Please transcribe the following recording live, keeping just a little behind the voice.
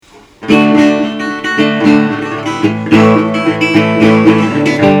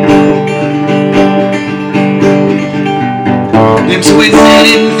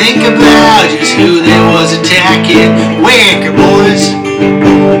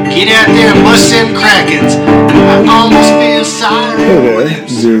Get out there and bust them Krakens. I almost feel sorry. Hey there,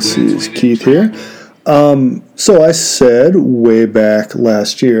 this is Keith here. So I said way back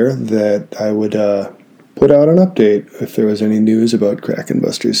last year that I would put out an update if there was any news about Kraken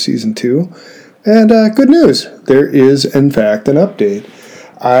Busters Season 2. And good news, there is in fact an update.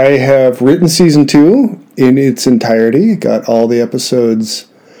 I have written Season 2 in its entirety, got all the episodes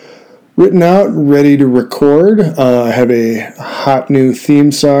written out, ready to record. I have a hot new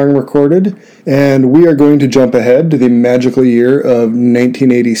theme song recorded, and we are going to jump ahead to the magical year of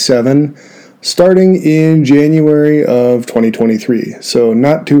 1987, starting in January of 2023, so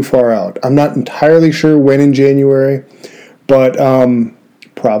not too far out. I'm not entirely sure when in January, but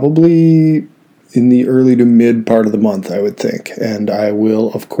probably in the early to mid part of the month, I would think. And I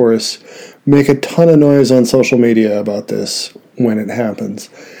will, of course, make a ton of noise on social media about this when it happens.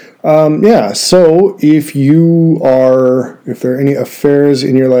 So if there are any affairs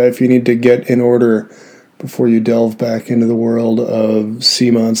in your life you need to get in order before you delve back into the world of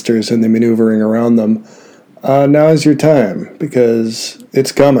sea monsters and the maneuvering around them, now is your time, because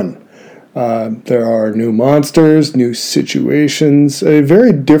it's coming. There are new monsters, new situations, a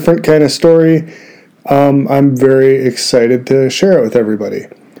very different kind of story. I'm very excited to share it with everybody.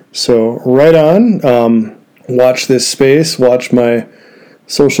 So right on, watch this space, watch my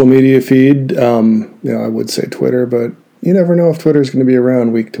social media feed. I would say Twitter, but you never know if Twitter is going to be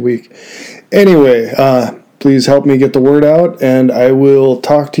around week to week. Anyway, please help me get the word out, and I will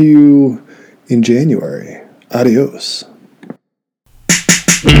talk to you in January. Adios.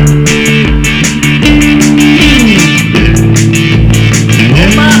 And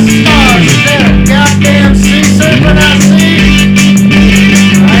my stars, is that a goddamn sea serpent I see?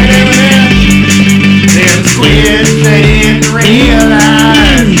 Right over there. Them squids, they didn't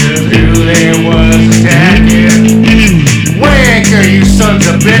realize just who they was attacking. Wanker, you sons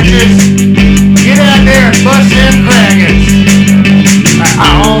of bitches. Get out there and bust them Krakens. I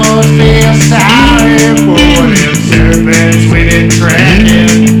almost feel sorry for them serpents we been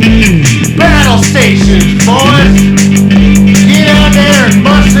tracking. Battle stations, boys. Get out there and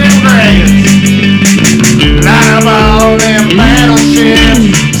bust them Krakens. Line up all them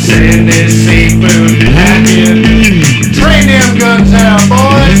battleships. Send this seafood packing. Train them guns out,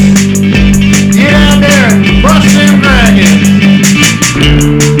 boys. Get out there and bust them Krakens.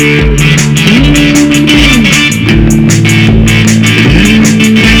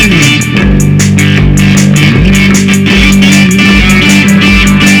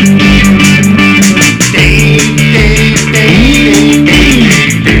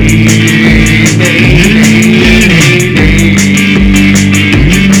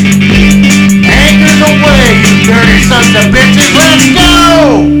 Sons of bitches, let's go!